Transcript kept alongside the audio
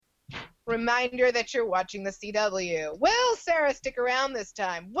Reminder that you're watching the CW. Will Sarah stick around this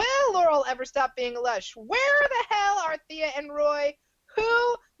time? Will Laurel ever stop being lush? Where the hell are Thea and Roy?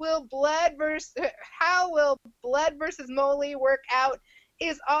 How will Blood versus Molly work out?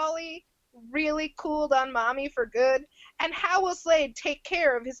 Is Ollie really cooled on Mommy for good? And how will Slade take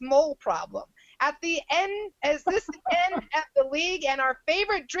care of his mole problem? At the end, as this end at the league and our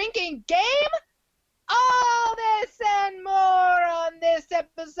favorite drinking game? All this and more on this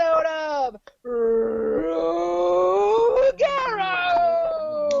episode of Road.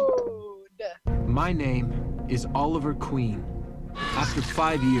 My name is Oliver Queen. After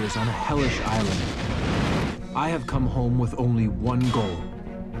 5 years on a hellish island, I have come home with only one goal: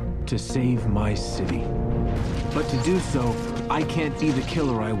 to save my city. But to do so, I can't be the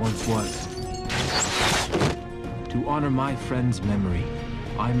killer I once was. To honor my friend's memory,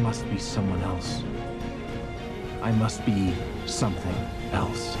 I must be someone else. I must be something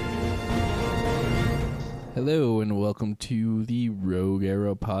else. Hello and welcome to the Rogue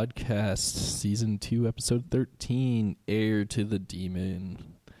Arrow Podcast, Season 2, Episode 13, Heir to the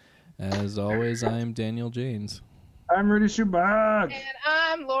Demon. As always, I'm Daniel Janes. I'm Rudy Schubach. And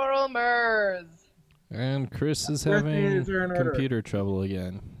I'm Laurel Mers. And Chris is having computer trouble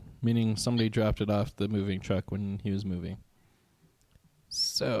again, meaning somebody dropped it off the moving truck when he was moving.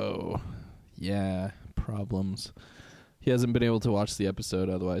 So, yeah, problems. He hasn't been able to watch the episode,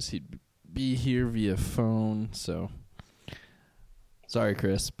 otherwise he'd be here via phone, so sorry,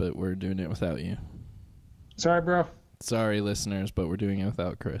 Chris, but we're doing it without you. Sorry, bro. Sorry, listeners, but we're doing it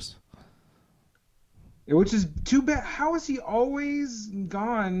without Chris. Which is too bad. How is he always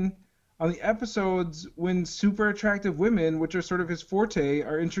gone on the episodes when super attractive women, which are sort of his forte,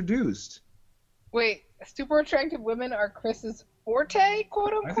 are introduced? Wait, super attractive women are Chris's forte,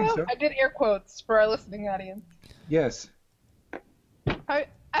 quote unquote? I think so. I did air quotes for our listening audience. Yes.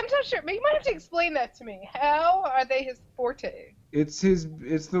 I'm not sure. You might have to explain that to me. How are they his forte? It's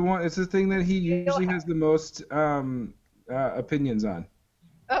the thing that he usually has the most opinions on.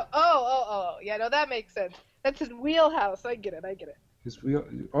 Oh. Yeah, no, that makes sense. That's his wheelhouse. I get it. His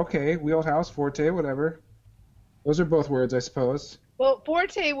wheelhouse, forte, whatever. Those are both words, I suppose. Well,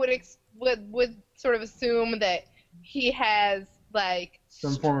 forte would sort of assume that he has, like,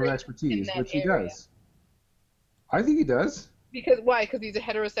 some form of expertise, which he area. does. I think he does. Because why? Because he's a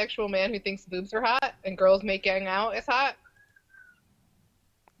heterosexual man who thinks boobs are hot and girls making out is hot?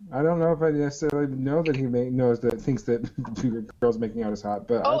 I don't know if I necessarily know that he thinks that girls making out is hot,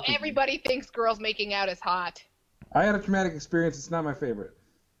 but everybody thinks girls making out is hot. I had a traumatic experience. It's not my favorite.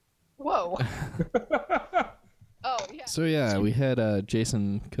 Whoa. Oh yeah. So yeah, we had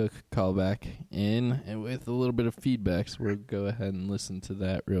Jason Cook call back in and with a little bit of feedback, so we'll go ahead and listen to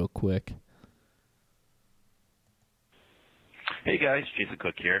that real quick. Hey guys, Jason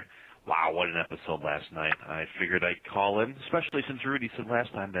Cook here. Wow, what an episode last night. I figured I'd call in, especially since Rudy said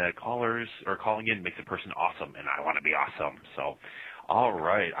last time that callers or calling in makes a person awesome, and I want to be awesome. So, all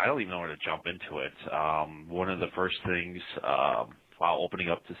right, I don't even know where to jump into it. One of the first things, while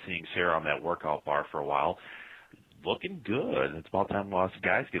opening up to seeing Sarah on that workout bar for a while, looking good. It's about time us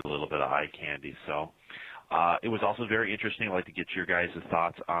guys get a little bit of eye candy, so... it was also very interesting. I'd like to get your guys'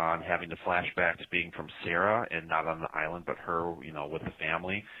 thoughts on having the flashbacks being from Sarah and not on the island, but her, with the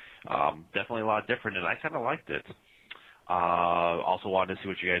family. Definitely a lot different, and I kind of liked it. Also wanted to see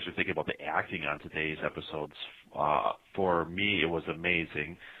what you guys are thinking about the acting on today's episodes. For me, it was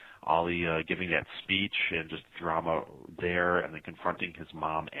amazing. Ollie giving that speech and just drama there, and then confronting his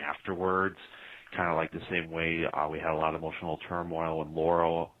mom afterwards. Kind of like the same way we had a lot of emotional turmoil when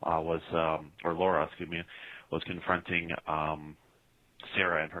Laura was confronting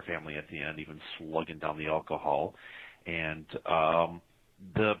Sarah and her family at the end, even slugging down the alcohol. And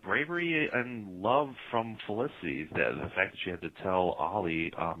the bravery and love from Felicity, the fact that she had to tell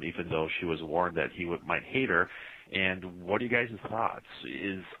Ollie, even though she was warned that he might hate her. And what are you guys' thoughts?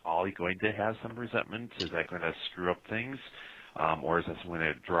 Is Ollie going to have some resentment? Is that going to screw up things? Or is this going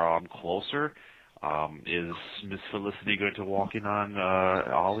to draw him closer? Is Miss Felicity going to walk in on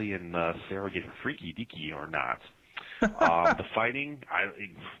Ollie and Sarah getting freaky deaky or not? The fighting,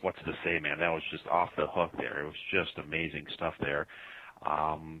 what's to say, man? That was just off the hook there. It was just amazing stuff there.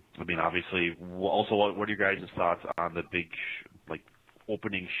 Obviously, also, what are your guys' thoughts on the big,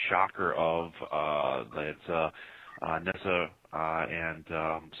 opening shocker of that Nessa and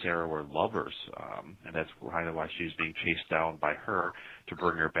Sarah were lovers, and that's kind of why she was being chased down by her to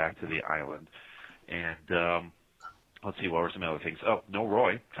bring her back to the island. And let's see, what were some other things? Oh, no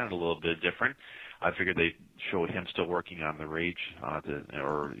Roy, kind of a little bit different. I figured they showed him still working on the rage, a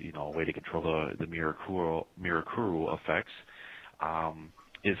way to control the Mirakuru effects.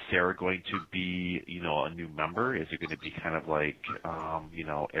 Is Sarah going to be, a new member? Is it going to be kind of like,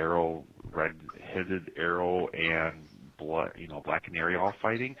 Arrow, red-headed Arrow and Blood, Black Canary all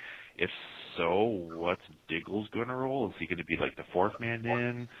fighting? If so, what's Diggle's going to roll? Is he going to be like the fourth man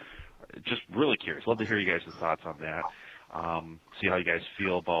in? Just really curious. Love to hear you guys' thoughts on that. See how you guys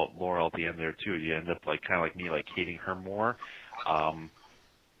feel about Laurel at the end there too. You end up kind of like me, hating her more.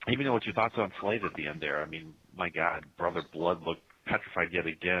 Even know what your thoughts on Slade at the end there. I mean, my God, Brother Blood looked petrified yet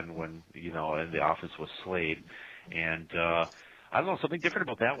again when, in the office with Slade. And, I don't know, something different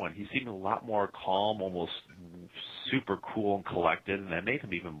about that one. He seemed a lot more calm, almost super cool and collected, and that made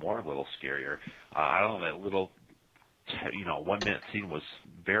him even more a little scarier. I don't know, that little, 1 minute scene was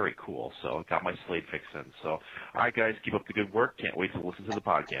very cool, so it got my Slade fix in. So, all right, guys, keep up the good work. Can't wait to listen to the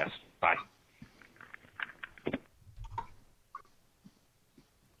podcast. Bye.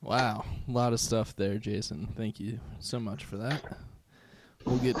 Wow, a lot of stuff there, Jason. Thank you so much for that.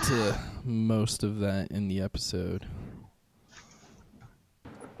 We'll get to most of that in the episode.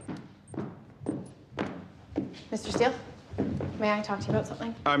 Mr. Steele, may I talk to you about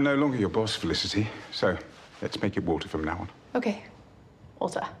something? I'm no longer your boss, Felicity, so let's make it Walter from now on. Okay,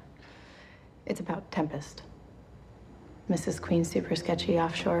 Walter. It's about Tempest. Mrs. Queen's super sketchy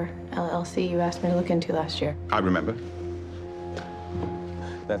offshore LLC you asked me to look into last year. I remember.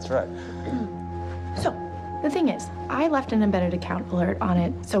 That's right. So, the thing is, I left an embedded account alert on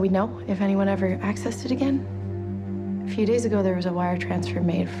it so we know if anyone ever accessed it again. A few days ago, there was a wire transfer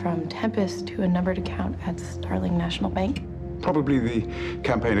made from Tempest to a numbered account at Starling National Bank. Probably the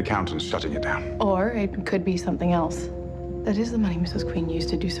campaign accountant's shutting it down. Or it could be something else. That is the money Mrs. Queen used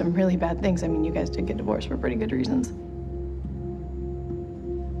to do some really bad things. I mean, you guys did get divorced for pretty good reasons.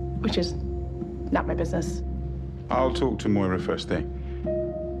 Which is not my business. I'll talk to Moira first thing.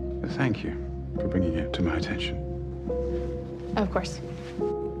 Thank you for bringing it to my attention. Of course.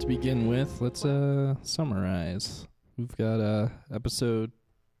 To begin with, let's summarize. We've got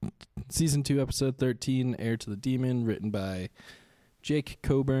season 2, episode 13, Heir to the Demon, written by Jake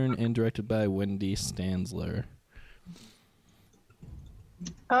Coburn and directed by Wendy Stanzler.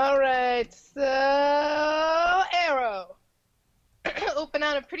 All right, so Arrow. Open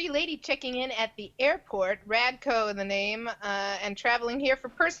on a pretty lady checking in at the airport, Radko in the name, and traveling here for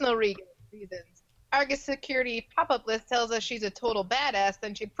personal reasons. Argus Security pop-up list tells us she's a total badass,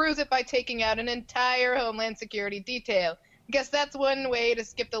 then she proves it by taking out an entire Homeland Security detail. Guess that's one way to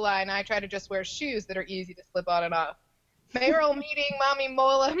skip the line. I try to just wear shoes that are easy to slip on and off. Mayoral meeting, Mommy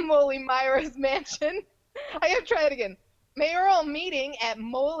Moly Myra's mansion. I gotta try it again. Mayoral meeting at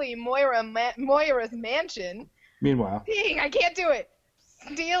Moira's mansion. Meanwhile. Dang, I can't do it.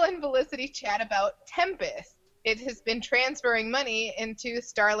 Steele and Felicity chat about Tempest. It has been transferring money into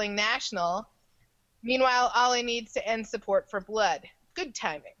Starling National. Meanwhile, Ollie needs to end support for Blood. Good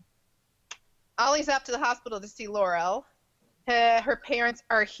timing. Ollie's off to the hospital to see Laurel. Her parents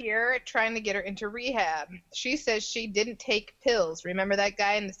are here trying to get her into rehab. She says she didn't take pills. Remember that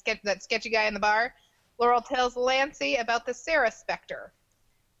guy in that sketchy guy in the bar? Laurel tells Lancey about the Sarah Spectre.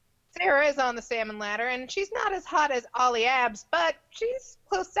 Sarah is on the salmon ladder, and she's not as hot as Ollie Abs, but she's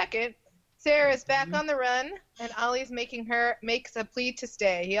close second. Sarah is back on the run, and Ollie's makes a plea to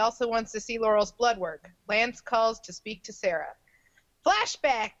stay. He also wants to see Laurel's blood work. Lance calls to speak to Sarah.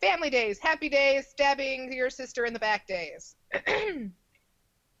 Flashback, family days, happy days, stabbing your sister in the back days.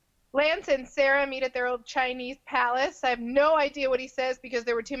 Lance and Sarah meet at their old Chinese palace. I have no idea what he says because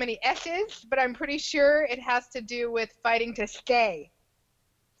there were too many S's, but I'm pretty sure it has to do with fighting to stay.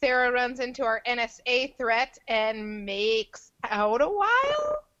 Sarah runs into our NSA threat and makes out a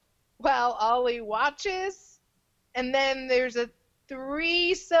while Ollie watches. And then there's a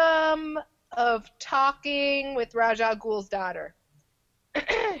threesome of talking with Ra's al Ghul's daughter.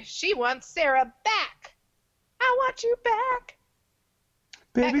 She wants Sarah back. I want you back.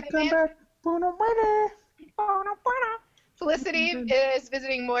 Baby, come back. Bueno, bueno. Bueno, bueno. Felicity is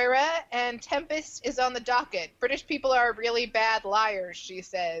visiting Moira, and Tempest is on the docket. British people are really bad liars, she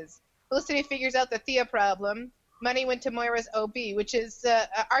says. Felicity figures out the Thea problem. Money went to Moira's OB, which is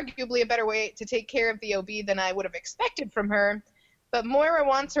arguably a better way to take care of the OB than I would have expected from her. But Moira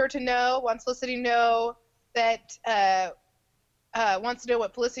wants Felicity to know that, wants to know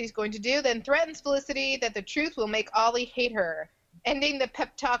what Felicity's going to do, then threatens Felicity that the truth will make Ollie hate her. Ending the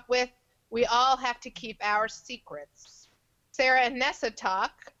pep talk with, we all have to keep our secrets. Sarah and Nessa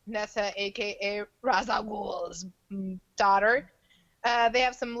talk. Nessa, a.k.a. Ra's al Ghul's daughter. They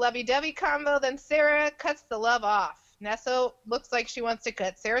have some lovey-dovey convo, then Sarah cuts the love off. Nessa looks like she wants to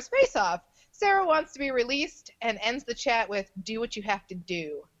cut Sarah's face off. Sarah wants to be released and ends the chat with, do what you have to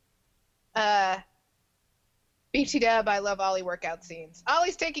do. BT Dub, I love Ollie workout scenes.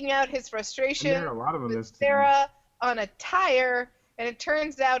 Ollie's taking out his frustration There are a lot of them with this Sarah on a tire, and it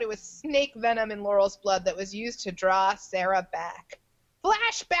turns out it was snake venom in Laurel's blood that was used to draw Sarah back.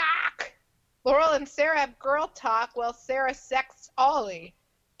 Flashback! Laurel and Sarah have girl talk while Sarah sexts Ollie.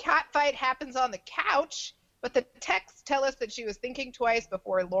 Catfight happens on the couch, but the texts tell us that she was thinking twice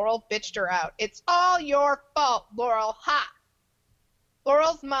before Laurel bitched her out. It's all your fault, Laurel. Ha!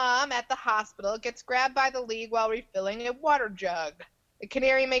 Laurel's mom at the hospital gets grabbed by the League while refilling a water jug. The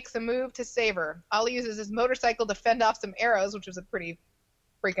Canary makes a move to save her. Ollie uses his motorcycle to fend off some arrows, which was a pretty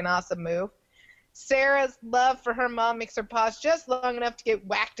freaking awesome move. Sarah's love for her mom makes her pause just long enough to get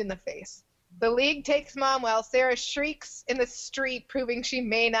whacked in the face. The League takes Mom while Sarah shrieks in the street, proving she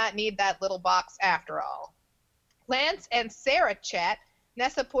may not need that little box after all. Lance and Sarah chat.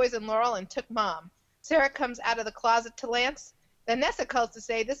 Nessa poisoned Laurel and took Mom. Sarah comes out of the closet to Lance. Then Nessa calls to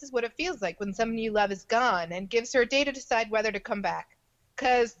say this is what it feels like when someone you love is gone, and gives her a day to decide whether to come back.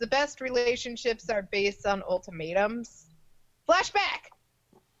 'Cause the best relationships are based on ultimatums. Flashback!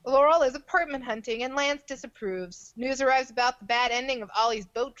 Laurel is apartment hunting, and Lance disapproves. News arrives about the bad ending of Ollie's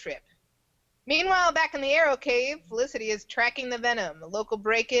boat trip. Meanwhile, back in the Arrow Cave, Felicity is tracking the venom. A local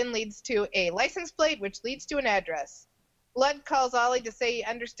break-in leads to a license plate, which leads to an address. Blood calls Ollie to say he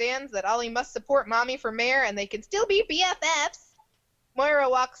understands that Ollie must support Mommy for mayor, and they can still be BFFs. Moira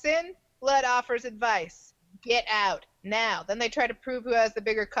walks in. Blood offers advice. Get out. Now. Then they try to prove who has the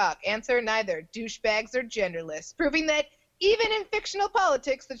bigger cock. Answer, neither. Douchebags are genderless. Proving that even in fictional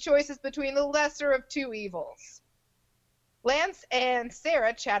politics, the choice is between the lesser of two evils. Lance and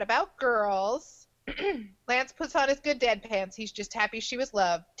Sarah chat about girls. Lance puts on his good dad pants. He's just happy she was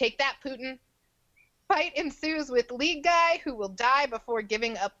loved. Take that, Putin. Fight ensues with League Guy, who will die before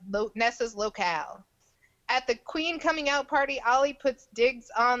giving up Nessa's locale. At the Queen coming out party, Ollie puts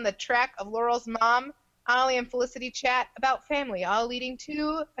digs on the track of Laurel's mom. Ollie and Felicity chat about family, all leading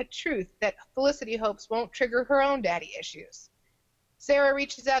to a truth that Felicity hopes won't trigger her own daddy issues. Sarah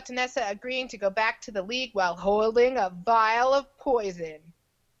reaches out to Nessa, agreeing to go back to the League while holding a vial of poison.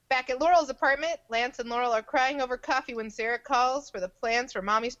 Back at Laurel's apartment, Lance and Laurel are crying over coffee when Sarah calls for the plans for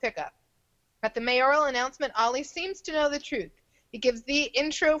Mommy's pickup. At the mayoral announcement, Ollie seems to know the truth. He gives the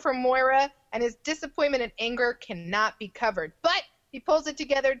intro for Moira, and his disappointment and anger cannot be covered. But he pulls it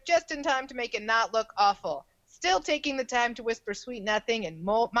together just in time to make it not look awful. Still taking the time to whisper sweet nothing in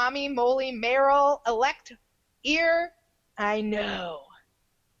Mommy, Molly, mayoral-elect ear. I know.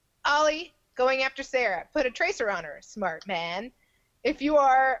 Ollie, going after Sarah. Put a tracer on her, smart man. If you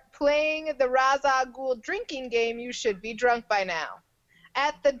are playing the Ra's al Ghul drinking game, you should be drunk by now.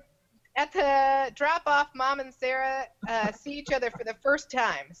 At the drop-off, Mom and Sarah see each other for the first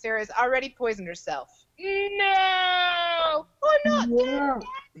time. Sarah's already poisoned herself. No! Oh, not Wow.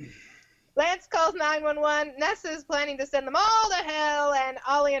 Lance calls 911. Nessa is planning to send them all to hell, and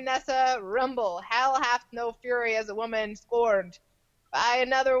Ollie and Nessa rumble. Hell hath no fury as a woman scorned by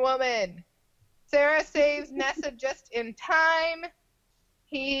another woman. Sarah saves Nessa just in time.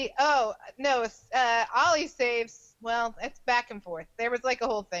 Ollie saves, well, it's back and forth. There was like a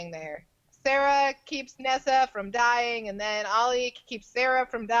whole thing there. Sarah keeps Nessa from dying, and then Ollie keeps Sarah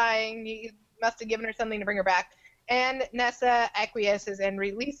from dying. He must have given her something to bring her back. And Nessa acquiesces and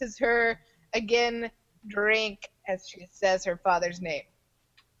releases her again, drink, as she says her father's name.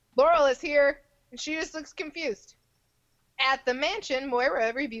 Laurel is here, and she just looks confused. At the mansion,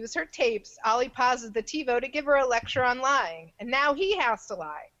 Moira reviews her tapes. Ollie pauses the TiVo to give her a lecture on lying, and now he has to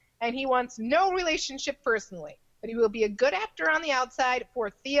lie. And he wants no relationship personally, but he will be a good actor on the outside for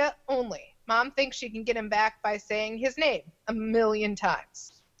Thea only. Mom thinks she can get him back by saying his name 1,000,000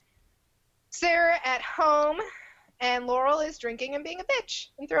 times. Sarah at home, and Laurel is drinking and being a bitch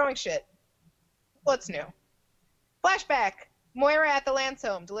and throwing shit. What's new? Flashback. Moira at the Lance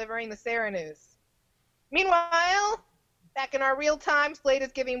home, delivering the Sarah news. Meanwhile, back in our real time, Slade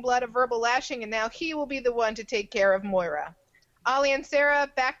is giving Blood a verbal lashing, and now he will be the one to take care of Moira. Ollie and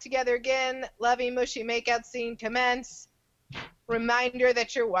Sarah back together again. Lovey, mushy makeout scene commence. Reminder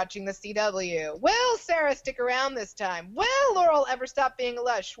that you're watching the CW. Will Sarah stick around this time? Will Laurel ever stop being a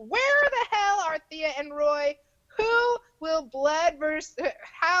lush? Where the hell are Thea and Roy? How will Blood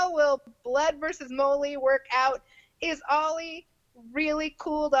versus Molly work out? Is Ollie really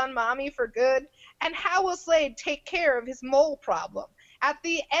cooled on Mommy for good? And how will Slade take care of his mole problem? At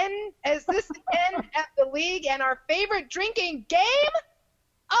the end, as this ends at the League and our favorite drinking game?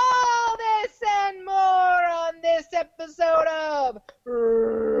 All this and more on this episode of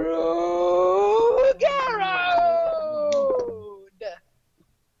Rogue Road.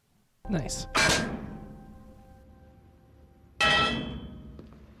 Nice.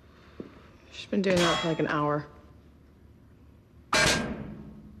 She's been doing that for like an hour.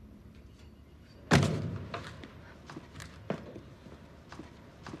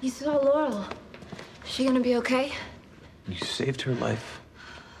 You saw Laurel. Is she gonna be okay? You saved her life.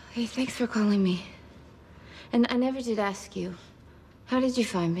 Hey, thanks for calling me. And I never did ask you. How did you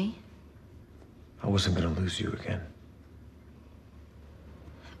find me? I wasn't gonna lose you again.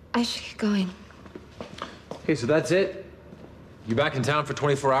 I should get going. Okay, so that's it? You back in town for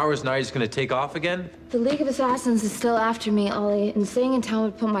 24 hours, now you're just gonna take off again? The League of Assassins is still after me, Ollie, and staying in town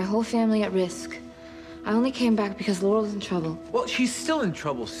would put my whole family at risk. I only came back because Laurel's in trouble. Well, she's still in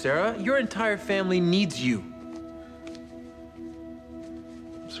trouble, Sarah. Your entire family needs you.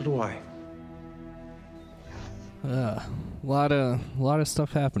 So do I. A lot of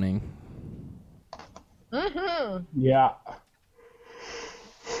stuff happening. Mm-hmm. Yeah.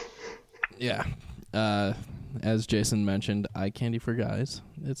 Yeah. As Jason mentioned, eye candy for guys.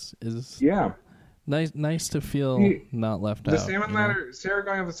 It's Yeah. nice to feel not left The out. salmon ladder, Sarah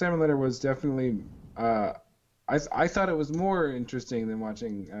going off the salmon ladder was definitely. I thought it was more interesting than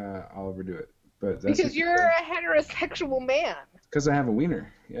watching Oliver do it, but that's Because you're a heterosexual man. because I have a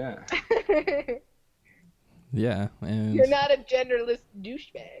wiener. Yeah. Yeah, and You're not a genderless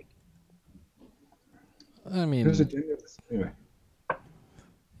douchebag. I mean, There's a gender. Anyway.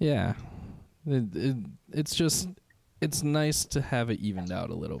 yeah, it's just it's nice to have it evened out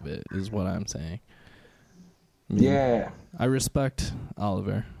a little bit, is what I'm saying. I mean, Yeah. I respect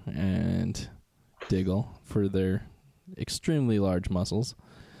Oliver and Diggle for their extremely large muscles,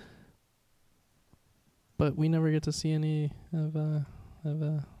 but we never get to see any of the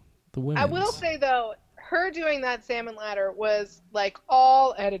women. I will say, though, her doing that salmon ladder was, like,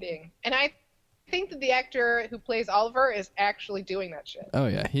 all editing. And I think that the actor who plays Oliver is actually doing that shit. Oh,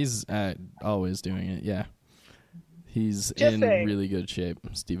 yeah. He's always doing it, yeah. He's Just in saying. really good shape,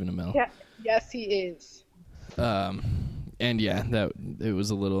 Stephen Amell. Yeah. Yes, he is. And yeah, that it was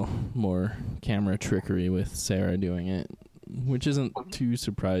a little more camera trickery with Sarah doing it, which isn't too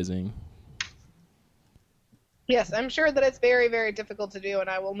surprising. Yes, I'm sure that it's very, very difficult to do, and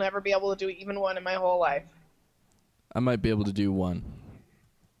I will never be able to do even one in my whole life. I might be able to do one.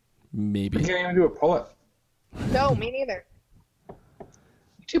 Maybe. You can't even do a pull-up. No, me neither.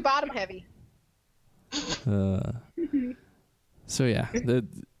 Too bottom heavy. So yeah,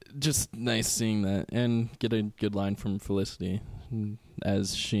 just nice seeing that, and get a good line from Felicity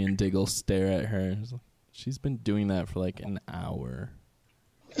as she and Diggle stare at her. She's been doing that for like an hour.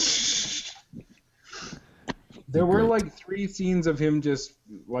 There were Great. like 3 scenes of him just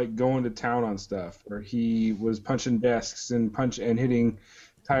like going to town on stuff, where he was punching desks and hitting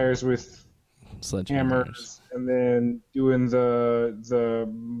tires with Sledgehammers. hammers, and then doing the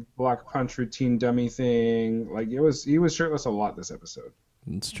block punch routine dummy thing. Like he was shirtless a lot this episode.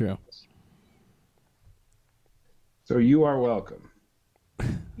 It's true. So you are welcome,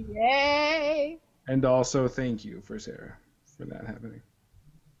 Yay! and also thank you for Sarah for that happening.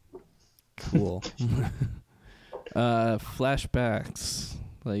 Cool. Flashbacks,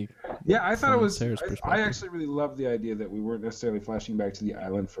 like Yeah, I thought it from was. Sarah's I perspective. actually really loved the idea that we weren't necessarily flashing back to the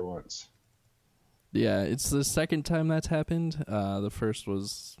island for once. Yeah, it's the second time that's happened. The first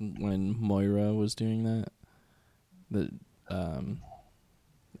was when Moira was doing that.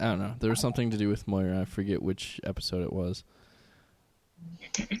 I don't know. There was something to do with Moira. I forget which episode it was.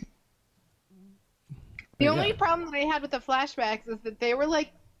 The only problem that I had with the flashbacks is that they were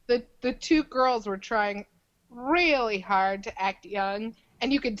like the 2 girls were trying really hard to act young,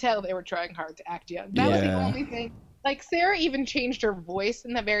 and you could tell they were trying hard to act young. That was the Yeah. only thing. Like, Sarah even changed her voice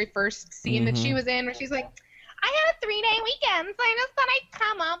in the very first scene that she was in, where she's like, I had a 3-day weekend, so I just thought I'd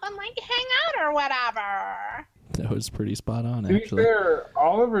come up and, like, hang out or whatever. That was pretty spot on, To be actually. fair,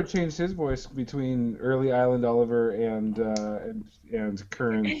 Oliver changed his voice between early Island Oliver and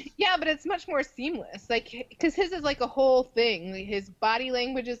current. Yeah, but it's much more seamless. Like, because his is like a whole thing. His body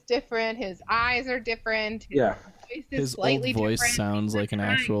language is different. His eyes are different. His Yeah. voice is His old slightly voice different. sounds like an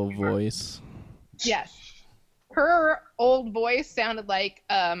actual voice. Yes. Her old voice sounded like,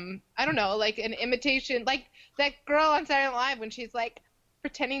 I don't know, like an imitation, like that girl on Saturday Night Live when she's like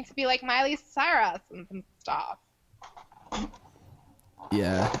pretending to be like Miley Cyrus and some stuff.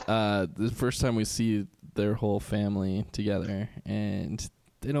 Yeah, the first time we see their whole family together, and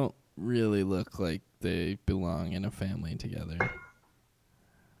they don't really look like they belong in a family together,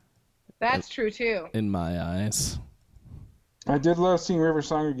 That's true too. in my eyes. I did love seeing River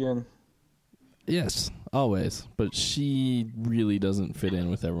Song again. Yes, always. But she really doesn't fit in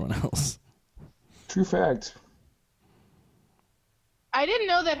with everyone else. True fact. I didn't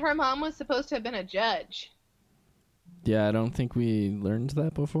know that her mom was supposed to have been a judge. Yeah, I don't think we learned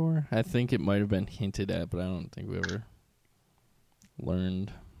that before. I think it might have been hinted at, but I don't think we ever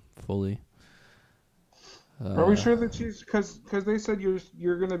learned fully. Are we sure that she's because they said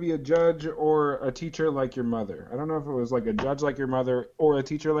you're going to be a judge or a teacher like your mother? I don't know if it was like a judge like your mother or a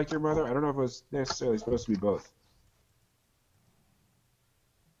teacher like your mother. I don't know if it was necessarily supposed to be both.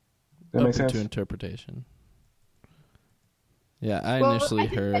 That makes Open sense. to interpretation. Yeah, I initially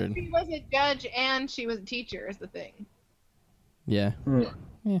heard. She was a judge and she was a teacher. Is the thing. Yeah.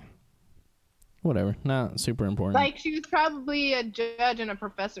 Yeah. Whatever. Not super important. Like she was probably a judge and a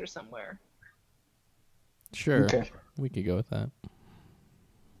professor somewhere. Sure. Okay. We could go with that.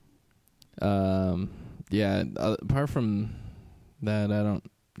 Yeah, apart from that, I don't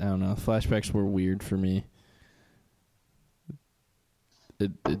know. Flashbacks were weird for me.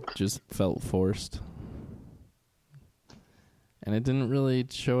 It just felt forced. And it didn't really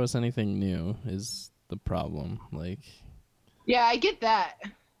show us anything new is the problem. Like, yeah, I get that.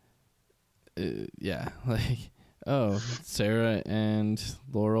 Yeah, like, oh, Sarah and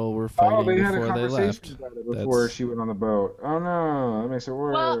Laurel were fighting they had a before they left. conversation about it before she went on the boat. Oh no, that makes it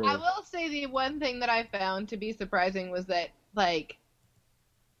worse. Well, I will say the one thing that I found to be surprising was that, like,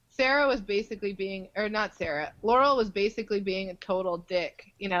 Sarah was basically Laurel was basically being a total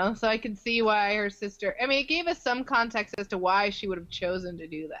dick, you know? So I could see why her sister, I mean, it gave us some context as to why she would have chosen to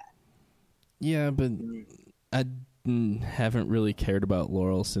do that. Yeah, but I haven't really cared about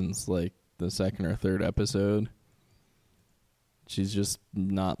Laurel since, like, the second or third episode. She's just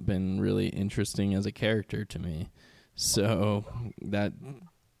not been really interesting as a character to me. So that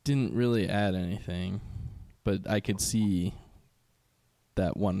didn't really add anything. But I could see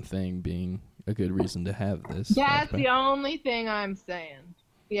that one thing being a good reason to have this. That's the only thing I'm saying.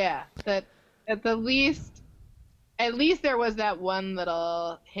 Yeah, that at least there was that one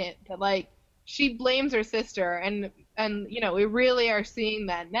little hint that, like, she blames her sister, and you know, we really are seeing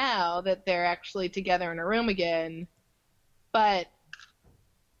that now that they're actually together in a room again. But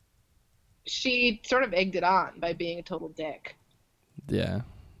she sort of egged it on by being a total dick. Yeah.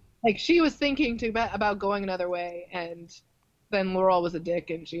 Like, she was thinking about going another way, and then Laurel was a dick,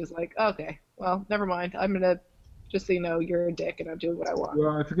 and she was like, okay, well, never mind. I'm going to, just so you know, you're a dick, and I'm doing what I want.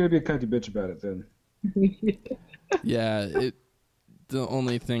 Well, if you're going to be a cunty bitch about it, then. Yeah, the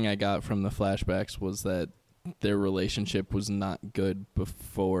only thing I got from the flashbacks was that their relationship was not good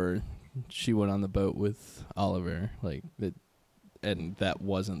before she went on the boat with Oliver. Like, and that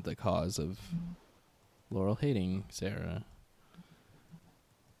wasn't the cause of Laurel hating Sarah.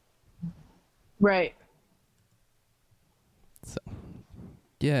 Right. So,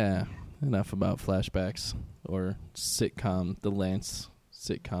 yeah, enough about flashbacks or sitcom, the Lance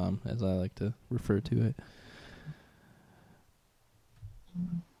sitcom, as I like to refer to it.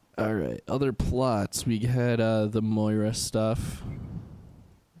 All right, other plots. We had the Moira stuff.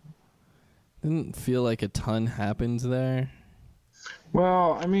 Didn't feel like a ton happened there.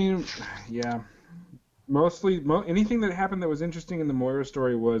 Well, I mean, yeah. Mostly, anything that happened that was interesting in the Moira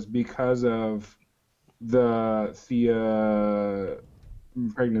story was because of the Thea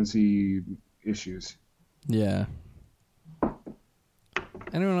pregnancy issues. Yeah.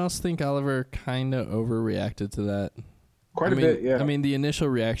 Anyone else think Oliver kind of overreacted to that? Quite a bit, yeah. I mean, the initial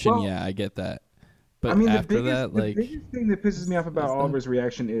reaction, yeah, I get that. But I mean, after that, like... The biggest thing that pisses me off about Oliver's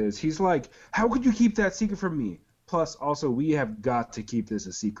reaction is he's like, how could you keep that secret from me? Plus, also, we have got to keep this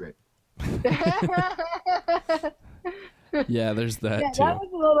a secret. Yeah, there's that, too. That was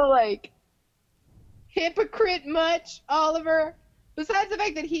a little, like, hypocrite much, Oliver. Besides the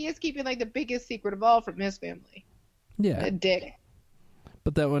fact that he is keeping, like, the biggest secret of all from his family. Yeah. A dick.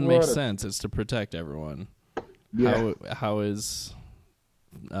 But that one makes sense. It's to protect everyone. Yeah. How is...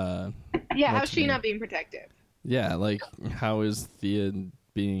 how's she not being protective? Yeah, like, how is Thea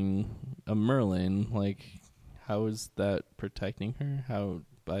being a Merlin? Like, how is that protecting her? How,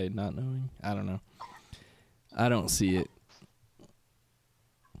 by not knowing? I don't know. I don't see it.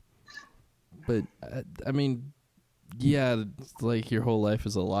 But, I mean, yeah, like, your whole life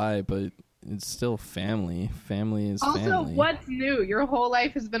is a lie, but it's still family. Family is family. Also, what's new? Your whole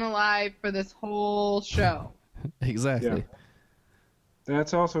life has been alive for this whole show. Exactly. Yeah.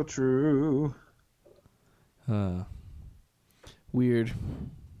 That's also true. Weird.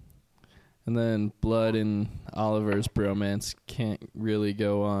 And then Blood and Oliver's bromance can't really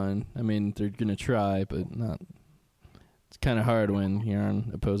go on. I mean, they're going to try, but not... It's kind of hard when you're on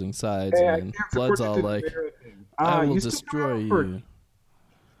opposing sides. Hey, and Blood's all like, I will destroy you.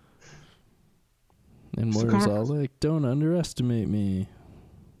 And Moira's all like, don't underestimate me.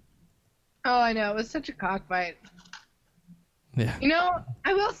 Oh, I know. It was such a cockfight. Yeah. You know,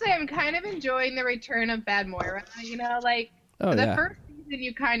 I will say I'm kind of enjoying the return of Bad Moira. You know, like, for the first season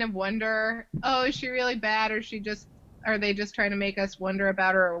you kind of wonder, oh, is she really bad, or are they just trying to make us wonder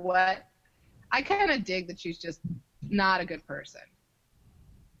about her, or what? I kind of dig that she's just not a good person.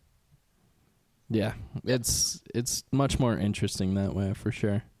 Yeah, it's much more interesting that way for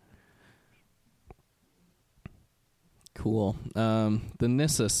sure. Cool. The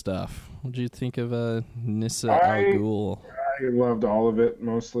Nyssa stuff. What did you think of Nyssa Al Ghul? I loved all of it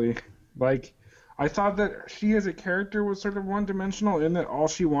mostly. Like, I thought that she as a character was sort of one-dimensional in that all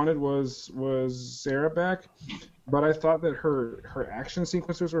she wanted was Sarah back. But I thought that her action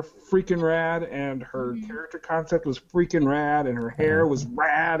sequences were freaking rad, and her character concept was freaking rad, and her hair was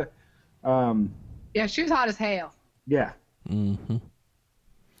rad. Yeah, she was hot as hell. Yeah. Mm-hmm.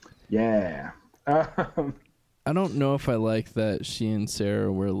 Yeah. I don't know if I like that she and Sarah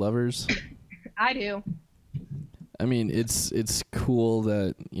were lovers. I do. I mean, it's cool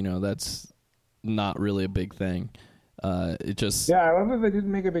that, you know, that's not really a big thing. It just... Yeah, I love that they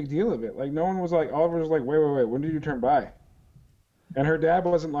didn't make a big deal of it. Like, no one was like, Oliver was like, wait, when did you turn bi? And her dad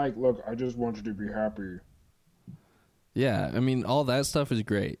wasn't like, look, I just want you to be happy. Yeah, I mean, all that stuff is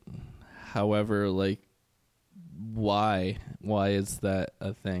great. However, like, why is that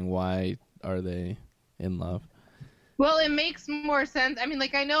a thing? Why are they in love? Well, it makes more sense. I mean,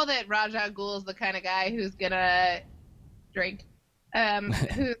 like, I know that Ra's al Ghul is the kind of guy who's gonna drink,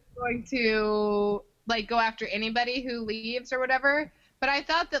 who's going to, like, go after anybody who leaves or whatever. But I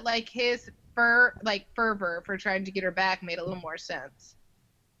thought that, like, his fervor for trying to get her back made a little more sense.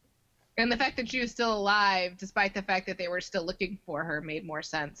 And the fact that she was still alive, despite the fact that they were still looking for her, made more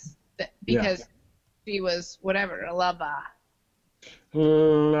sense. Because she was, whatever, a lover.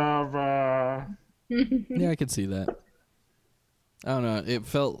 Lover. Yeah, I could see that. I don't know. It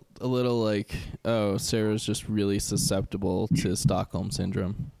felt a little like, oh, Sarah's just really susceptible to Stockholm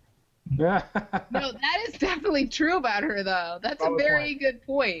Syndrome. No, that is definitely true about her, though. That's a very good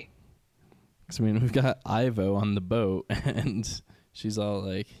point. Because, I mean, we've got Ivo on the boat, and she's all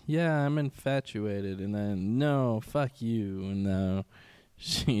like, yeah, I'm infatuated. And then, no, fuck you. And now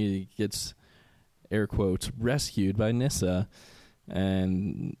she gets, air quotes, rescued by Nyssa.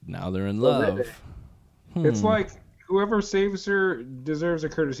 And now they're in love. It's like whoever saves her deserves a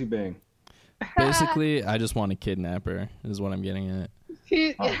courtesy bang. Basically, I just want to kidnap her, is what I'm getting at.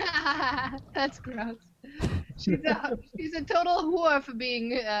 That's gross. She's a total whore for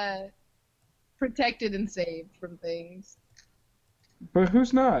being protected and saved from things. But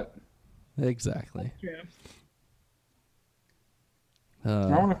who's not? Exactly. True.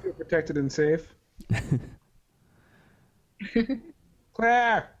 I want to feel protected and safe.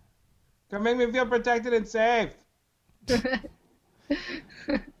 Claire, come make me feel protected and safe.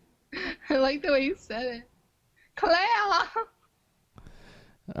 I like the way you said it. Claire!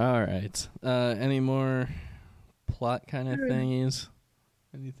 All right. Any more plot kind of thingies?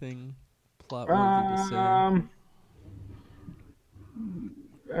 Anything plot worthy to say?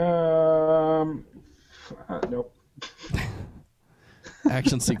 Nope.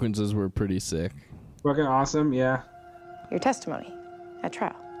 Action sequences were pretty sick. Fucking awesome, yeah. Your testimony at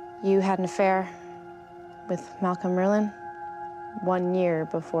trial. You had an affair with Malcolm Merlin 1 year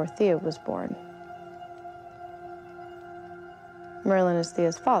before Thea was born. Merlin is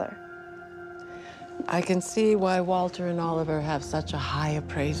Thea's father. I can see why Walter and Oliver have such a high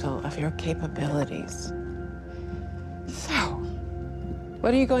appraisal of your capabilities. So,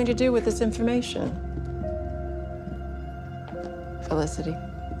 what are you going to do with this information? Felicity?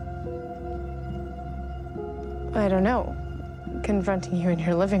 I don't know. Confronting you in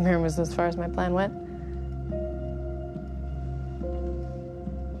your living room is as far as my plan went.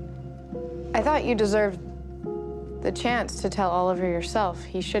 I thought you deserved the chance to tell Oliver yourself.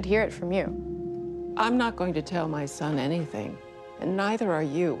 He should hear it from you. I'm not going to tell my son anything, and neither are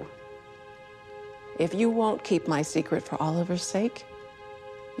you. If you won't keep my secret for Oliver's sake,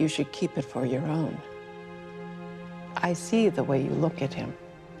 you should keep it for your own. I see the way you look at him.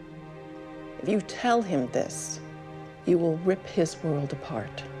 If you tell him this, you will rip his world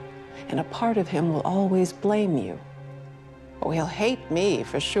apart, and a part of him will always blame you. Oh, he'll hate me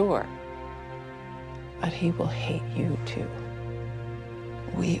for sure, but he will hate you too.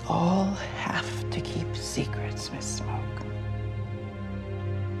 We all have to keep secrets, Miss Smoke.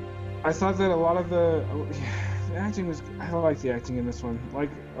 I thought that a lot of the acting was. I liked the acting in this one. Like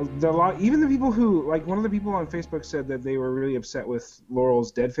even the people who, like, one of the people on Facebook said that they were really upset with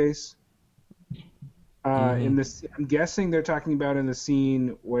Laurel's dead face. In this, I'm guessing they're talking about in the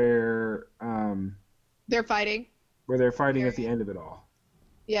scene where they're fighting. Where they're fighting at the end of it all.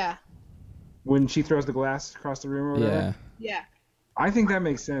 Yeah. When she throws the glass across the room or whatever. Yeah. I think that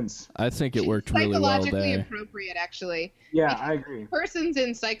makes sense. I think it worked really well there. Psychologically appropriate, actually. Yeah, I agree. Person's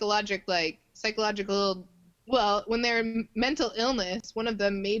in psychological Well, when they're in mental illness, one of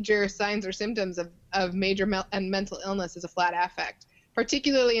the major signs or symptoms of major and mental illness is a flat affect,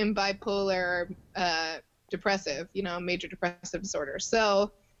 particularly in bipolar depressive, major depressive disorder.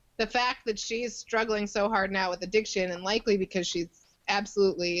 So the fact that she's struggling so hard now with addiction, and likely because she's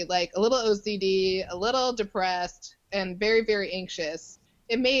absolutely like a little OCD, a little depressed, and very, very anxious,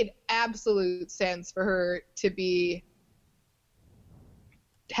 it made absolute sense for her to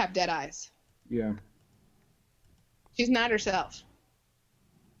have dead eyes. Yeah. She's not herself.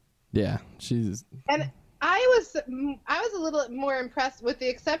 Yeah, she's. And I was a little more impressed, with the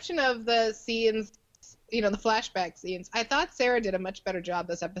exception of the scenes, the flashback scenes. I thought Sarah did a much better job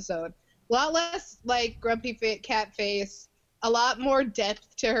this episode. A lot less like grumpy cat face, a lot more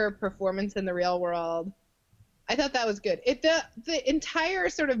depth to her performance in the real world. I thought that was good. The entire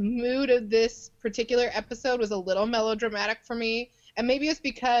sort of mood of this particular episode was a little melodramatic for me. And maybe it's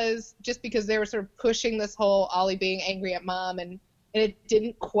because they were sort of pushing this whole Ollie being angry at Mom, and it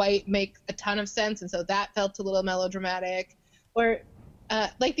didn't quite make a ton of sense, and so that felt a little melodramatic. Or,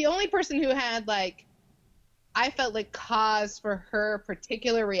 like, the only person who had, like, I felt like cause for her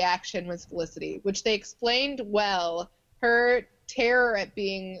particular reaction was Felicity, which they explained well. Her terror at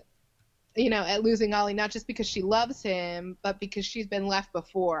being, at losing Ollie, not just because she loves him, but because she's been left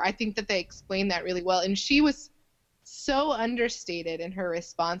before. I think that they explained that really well, and she was so understated in her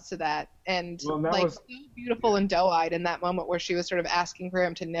response to that, and so beautiful and doe-eyed in that moment where she was sort of asking for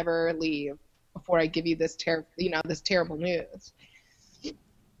him to never leave before I give you this terrible news.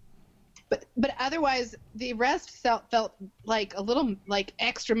 But otherwise, the rest felt like a little like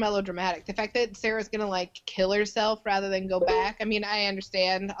extra melodramatic. The fact that Sarah's gonna like kill herself rather than go back. I mean, I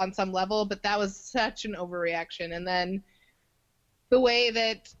understand on some level, but that was such an overreaction. And then the way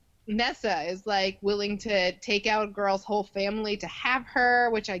that Nessa is like willing to take out a girl's whole family to have her,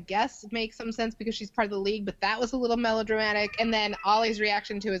 which I guess makes some sense because she's part of the League, but that was a little melodramatic. And then Ollie's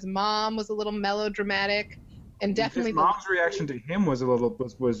reaction to his mom was a little melodramatic, and definitely his mom's reaction to him was a little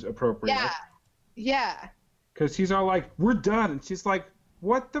was appropriate. Yeah, yeah. Because he's all like, "We're done," and she's like,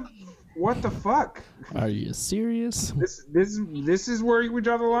 "What the fuck? Are you serious? This is where we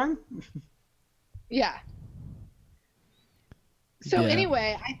draw the line?" Yeah. So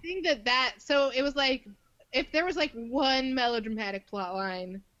anyway, I think so it was like, if there was like one melodramatic plot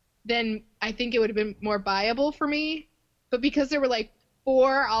line, then I think it would have been more viable for me. But because there were like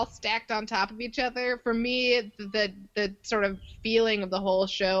 4 all stacked on top of each other, for me, the sort of feeling of the whole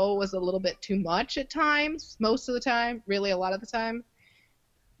show was a little bit too much at times, most of the time, really a lot of the time.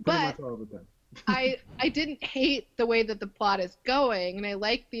 Pretty much all the time. I didn't hate the way that the plot is going, and I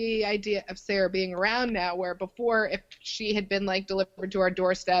like the idea of Sarah being around now, where before, if she had been like delivered to our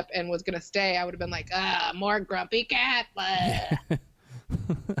doorstep and was going to stay, I would have been like, more grumpy cat.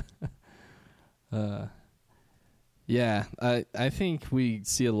 Yeah, I think we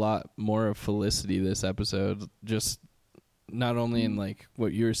see a lot more of Felicity this episode, just not only in like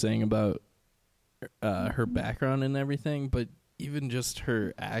what you were saying about her background and everything, but even just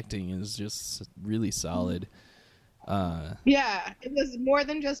her acting is just really solid. Yeah, it was more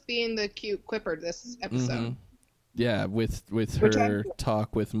than just being the cute quipper this episode. Mm-hmm. Yeah, with her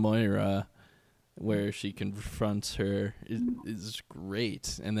talk with Moira, where she confronts her, is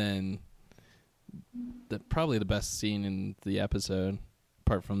great. And then probably the best scene in the episode,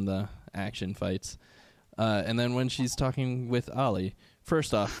 apart from the action fights. And then when she's talking with Ollie,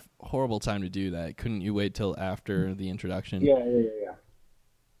 first off, horrible time to do that. Couldn't you wait till after the introduction? Yeah.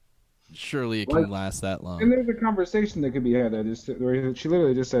 Surely it can last that long. And there's a conversation that could be had where she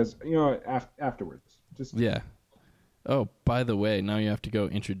literally just says, afterwards. Yeah. Oh, by the way, now you have to go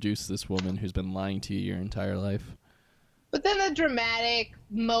introduce this woman who's been lying to you your entire life. But then the dramatic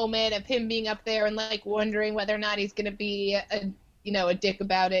moment of him being up there and like wondering whether or not he's going to be a dick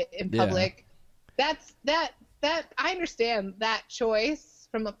about it in public. Yeah. That I understand that choice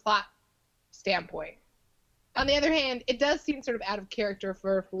from a plot standpoint. On the other hand, it does seem sort of out of character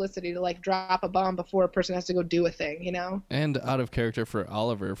for Felicity to like drop a bomb before a person has to go do a thing, And out of character for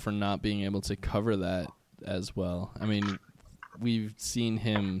Oliver for not being able to cover that as well. I mean, we've seen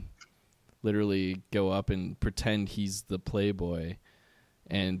him literally go up and pretend he's the Playboy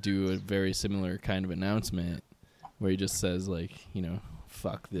and do a very similar kind of announcement where he just says like,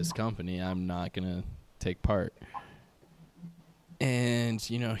 fuck this company, I'm not going to take part. And,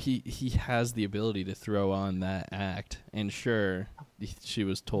 he has the ability to throw on that act. And sure, he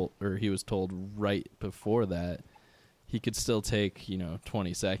was told right before that, he could still take,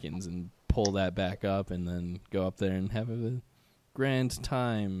 20 seconds and pull that back up and then go up there and have a grand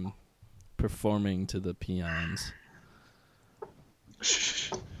time performing to the peons.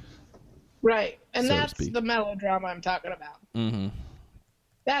 Right. And so to that's speak. the melodrama I'm talking about. Mm-hmm.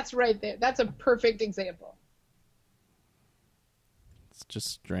 That's right there. That's a perfect example. It's just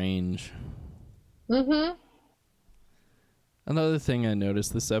strange. Mm-hmm. Another thing I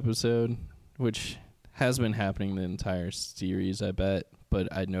noticed this episode, which has been happening the entire series, I bet, but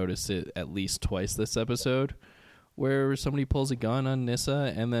I noticed it at least twice this episode, where somebody pulls a gun on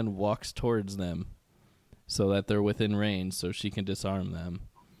Nyssa and then walks towards them so that they're within range so she can disarm them.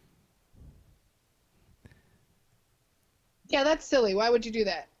 Yeah, that's silly. Why would you do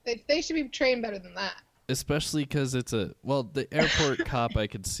that? They should be trained better than that. Especially because it's the airport cop I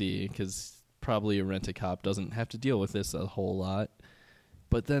could see, because probably a rent-a-cop doesn't have to deal with this a whole lot.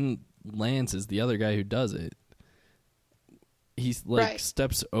 But then Lance is the other guy who does it. He's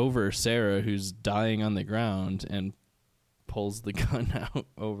steps over Sarah, who's dying on the ground, and pulls the gun out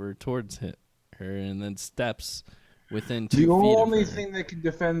over towards her, and then steps within 2 feet of her. The only thing that could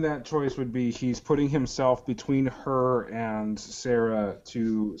defend that choice would be he's putting himself between her and Sarah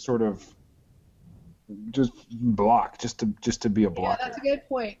to sort of just block, just to be a blocker. Yeah, that's a good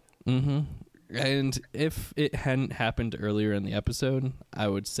point. Mm-hmm. And if it hadn't happened earlier in the episode, I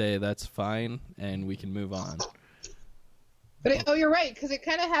would say that's fine, and we can move on. But you're right, because it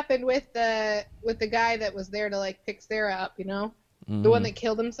kind of happened with the guy that was there to like pick Sarah up, you know, the one that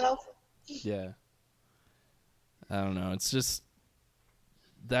killed himself. Yeah. I don't know. It's just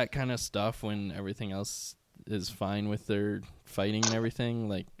that kind of stuff when everything else is fine with their fighting and everything.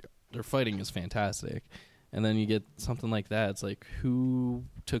 Like, their fighting is fantastic. And then you get something like that. It's like, who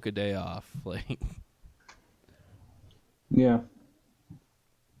took a day off? Like, yeah.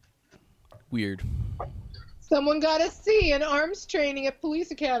 Weird. Someone got a C in arms training at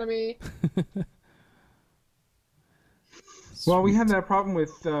police academy. Well, we had that problem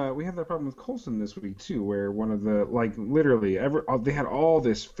with Coulson this week too, where one of the literally they had all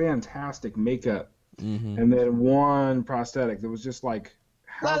this fantastic makeup, and then one prosthetic that was just like,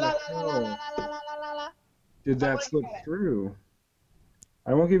 how the hell did that slip through?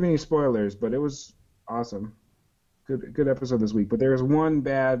 I won't give any spoilers, but it was awesome. Good episode this week. But there was one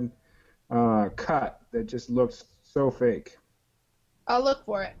bad cut that just looked so fake. I'll look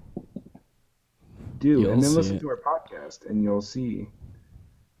for it. And then listen to our podcast, and you'll see.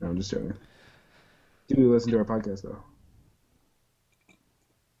 No, I'm just joking. Do listen to our podcast, though.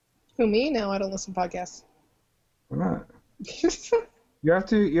 Who, me? No, I don't listen to podcasts. Why not? You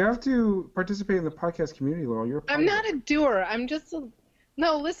have to participate in the podcast community, Laurel. You're a I'm not a doer. I'm just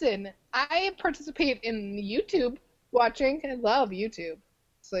no. Listen, I participate in YouTube watching. I love YouTube.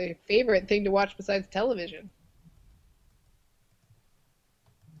 It's my favorite thing to watch besides television.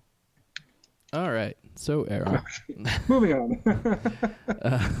 All right. So, Era. Moving on.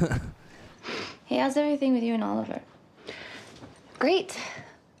 Hey, how's everything with you and Oliver? Great.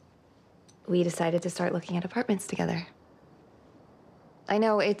 We decided to start looking at apartments together. I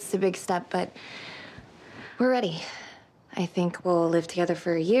know it's a big step, but we're ready. I think we'll live together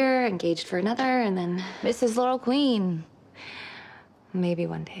for a year, engaged for another, and then Mrs. Laurel Queen. Maybe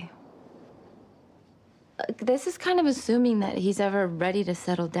one day. This is kind of assuming that he's ever ready to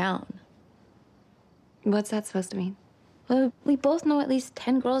settle down. What's that supposed to mean? Well, we both know at least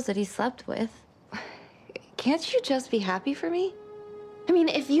 10 girls that he slept with. Can't you just be happy for me? I mean,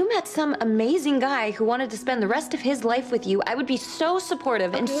 if you met some amazing guy who wanted to spend the rest of his life with you, I would be so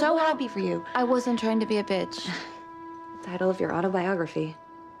supportive and so happy for you. I wasn't trying to be a bitch. Title of your autobiography.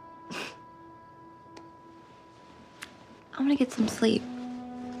 I'm gonna get some sleep.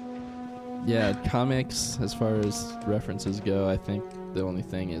 Yeah, comics, as far as references go, I think the only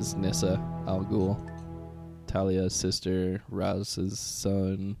thing is Nyssa Al Ghul, Talia's sister, Raz's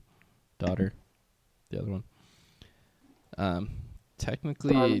son, daughter, the other one.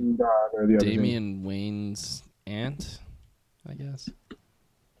 Technically, Damian Wayne's aunt, I guess.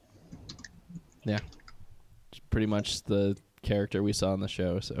 Yeah, it's pretty much the character we saw on the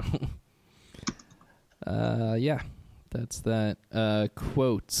show. So, yeah, that's that.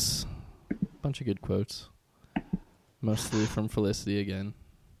 Quotes, bunch of good quotes, mostly from Felicity again.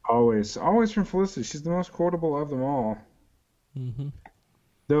 Always from Felicity. She's the most quotable of them all. Mm-hmm.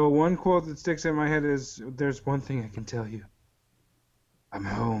 Though one quote that sticks in my head is, "There's one thing I can tell you. I'm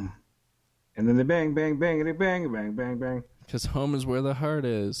home." And then they bang, bang, bang, and they bang, bang, bang, bang. Because home is where the heart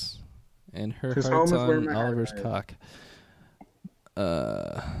is. And her heart's on Oliver's cock.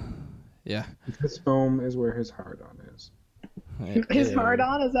 Yeah. Because home is where his heart on is. His heart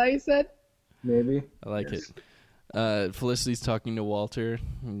on, is that what you said? Maybe. I like it. Felicity's talking to Walter,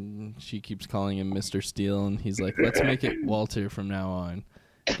 and she keeps calling him Mr. Steele, and he's like, let's make it Walter from now on.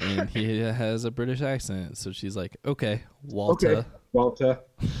 And he has a British accent, so she's like, okay, Walter. Walter.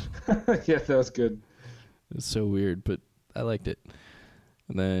 Yeah, that was good. It's so weird, but I liked it.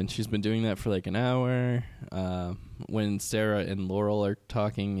 And then she's been doing that for like an hour. When Sarah and Laurel are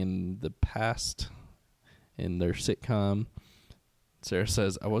talking in the past in their sitcom, Sarah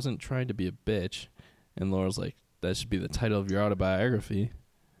says, "I wasn't trying to be a bitch." And Laurel's like, "That should be the title of your autobiography."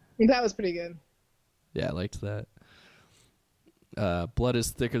 That was pretty good. Yeah, I liked that. Blood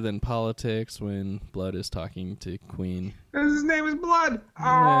is thicker than politics when Blood is talking to Queen. His name is Blood. Oh,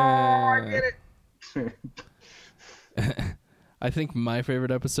 I get it. I think my favorite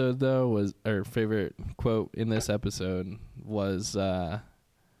episode, though, or favorite quote in this episode was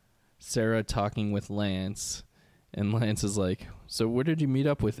Sarah talking with Lance. And Lance is like, "So where did you meet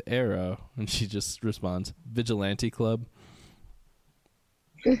up with Arrow?" And she just responds, "Vigilante Club."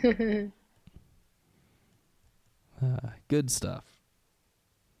 Good stuff.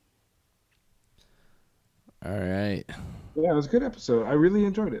 All right. Yeah, it was a good episode. I really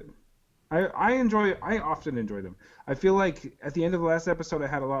enjoyed it. I often enjoy them. I feel like at the end of the last episode I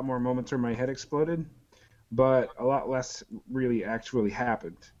had a lot more moments where my head exploded, but a lot less really actually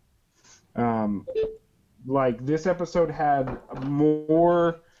happened. Like this episode had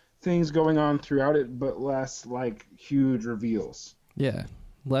more things going on throughout it, but less like huge reveals. Yeah.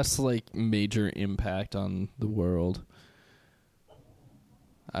 Less like major impact on the world,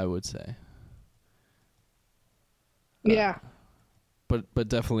 I would say. Yeah. But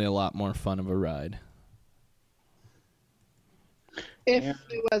definitely a lot more fun of a ride. If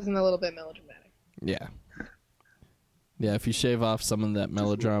it wasn't a little bit melodramatic. Yeah. Yeah, if you shave off some of that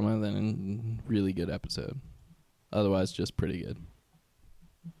melodrama, then really good episode. Otherwise, just pretty good.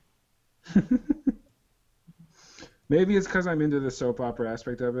 Maybe it's because I'm into the soap opera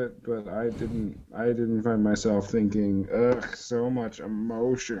aspect of it, but I didn't find myself thinking, ugh, so much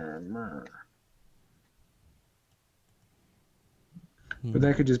emotion. But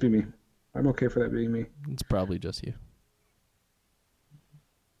that could just be me. I'm okay for that being me. It's probably just you.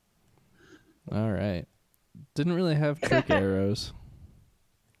 All right. Didn't really have trick arrows.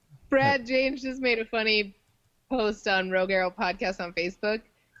 Brad James just made a funny post on Rogue Arrow Podcast on Facebook.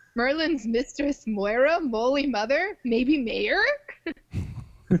 Merlin's mistress Moira, Molly Mother, maybe Mayor?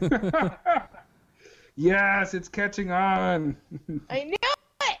 Yes, it's catching on. I knew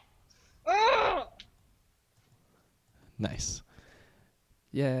it! Oh! Nice.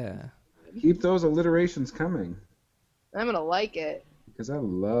 Yeah. Keep those alliterations coming. I'm gonna like it. Because I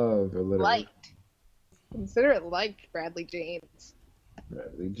love alliteration. Liked. Consider it liked, Bradley James.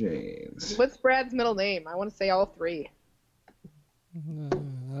 Bradley James. What's Brad's middle name? I want to say all three.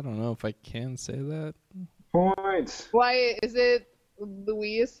 I don't know if I can say that. Points. Why is it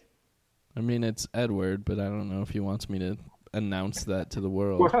Louise? I mean, it's Edward, but I don't know if he wants me to announce that to the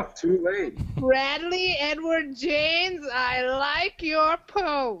world. Well, too late. Bradley Edward James, I like your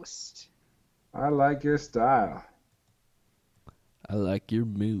post. I like your style. I like your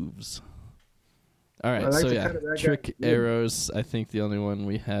moves. All right, like so the yeah, kind of that guy- trick arrows. I think the only one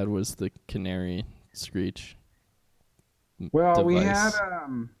we had was the canary screech. Well, device.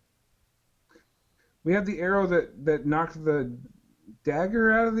 we had the arrow that knocked the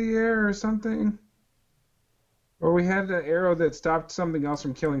dagger out of the air or something. Or we had the arrow that stopped something else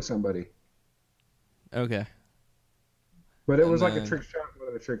from killing somebody. Okay. But it And was like then- a trick shot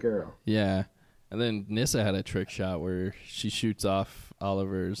with a trick arrow. Yeah, and then Nissa had a trick shot where she shoots off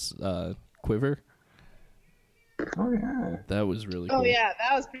Oliver's quiver. Oh, yeah. That was really cool. Oh yeah,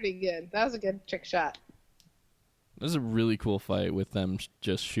 that was pretty good. That was a good trick shot. It was a really cool fight with them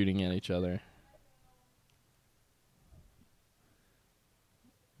just shooting at each other.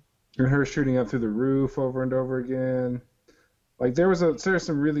 And her shooting up through the roof over and over again. Like, there's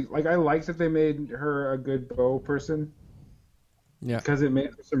some really... Like, I like that they made her a good bow person. Yeah. Because it made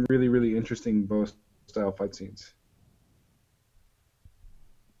some really, really interesting bow-style fight scenes.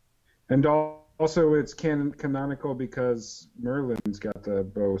 And also, it's canonical because Merlin's got the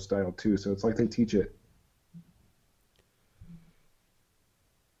bow style, too. So it's like they teach it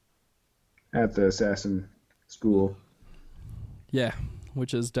at the assassin school. Yeah,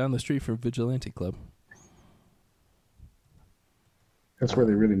 which is down the street from Vigilante Club. That's where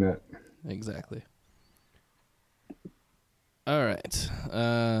they really met. Exactly. All right.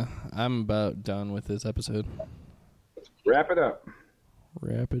 I'm about done with this episode. Wrap it up.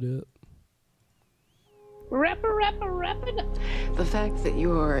 Wrap it up. Wrap it up. The fact that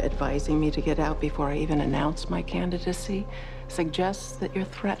you're advising me to get out before I even announce my candidacy suggests that you're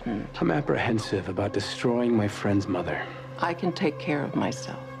threatened. I'm apprehensive about destroying my friend's mother. I can take care of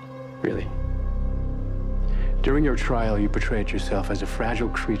myself. Really? During your trial, you portrayed yourself as a fragile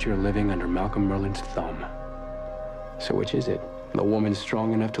creature living under Malcolm Merlin's thumb. So which is it? The woman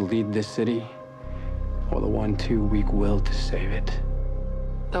strong enough to lead this city, or the one too weak-willed to save it?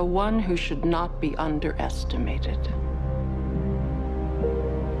 The one who should not be underestimated.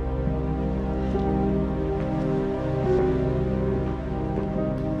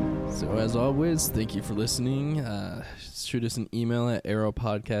 So as always, thank you for listening. Shoot us an email at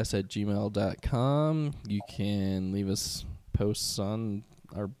arrowpodcast@gmail.com. You can leave us posts on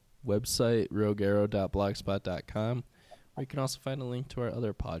our website, roguearrow.blogspot.com. Or you can also find a link to our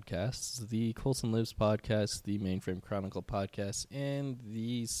other podcasts, the Coulson Lives podcast, the Mainframe Chronicle podcast, and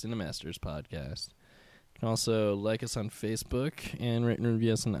the Cinemasters podcast. You can also like us on Facebook and rate and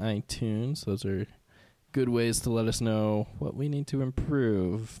review us on iTunes. Those are good ways to let us know what we need to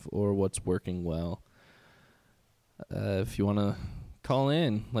improve or what's working well. If you want to call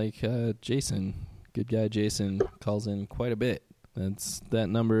in, like Jason, good guy Jason, calls in quite a bit. That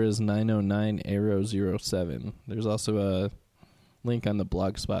number is 909-ARROW07. There's also a link on the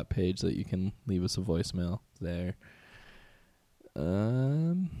Blogspot page that you can leave us a voicemail there.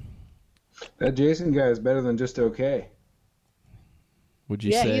 That Jason guy is better than just okay. Would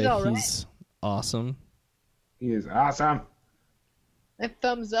you say he's all right. he's awesome? He is awesome. I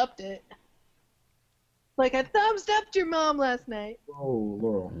thumbs upped it. Like I thumbs upped your mom last night. Oh,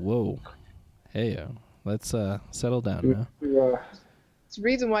 Laurel. Whoa. Hey, let's settle down now. It's the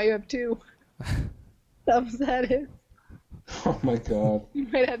reason why you have two thumbs, that is. Oh my god. You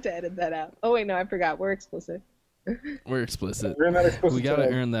might have to edit that out. Oh wait, no, I forgot. We're explicit. We're explicit. Earn that explicit We gotta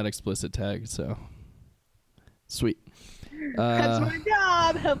tag. earn that explicit tag, so. Sweet. That's my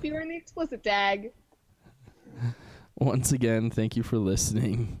job. Help you earn the explicit tag. Once again, thank you for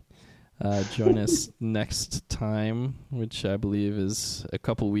listening. Join us next time, which I believe is a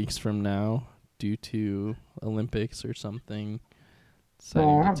couple weeks from now, due to Olympics or something.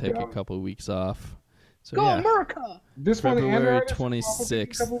 Deciding to take a couple weeks off. So, Go America! This one, February Andrew,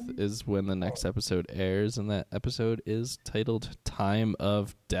 26th is when the next episode airs, and that episode is titled Time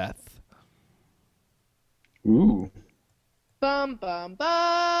of Death. Ooh. Bum, bum,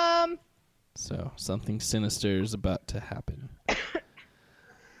 bum. So something sinister is about to happen.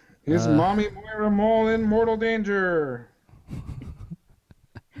 Is Mommy Moira Mole in mortal danger?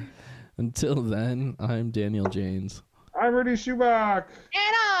 Until then, I'm Daniel Janes. I'm Rudy Schubach.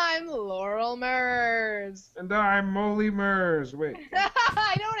 And I'm Laurel Mers. And I'm Molly Mers. Wait.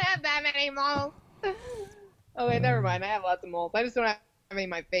 I don't have that many moles. Oh, wait, never mind. I have lots of moles. I just don't have any in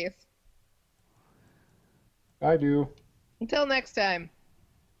my face. I do. Until next time,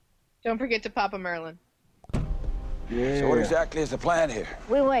 don't forget to Papa Merlin. Yeah. So what exactly is the plan here?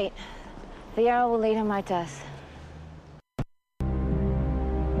 We wait. The arrow will lead him right to us.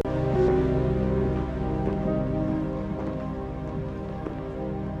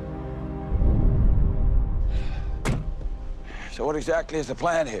 So what exactly is the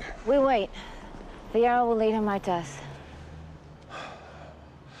plan here? We wait. The arrow will lead him right to us.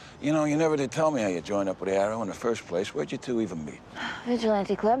 You know, you never did tell me how you joined up with the Arrow in the first place. Where'd you two even meet?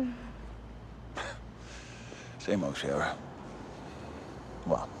 Vigilante Club. Same old Sarah.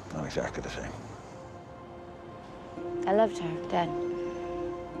 Well, not exactly the same. I loved her, Dad.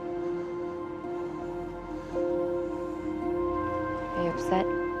 Are you upset?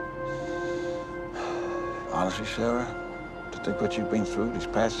 Honestly, Sarah, to think what you've been through these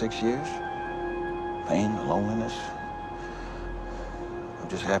past 6 years, pain, loneliness, I'm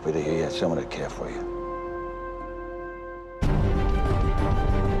just happy to hear you had someone that cared for you.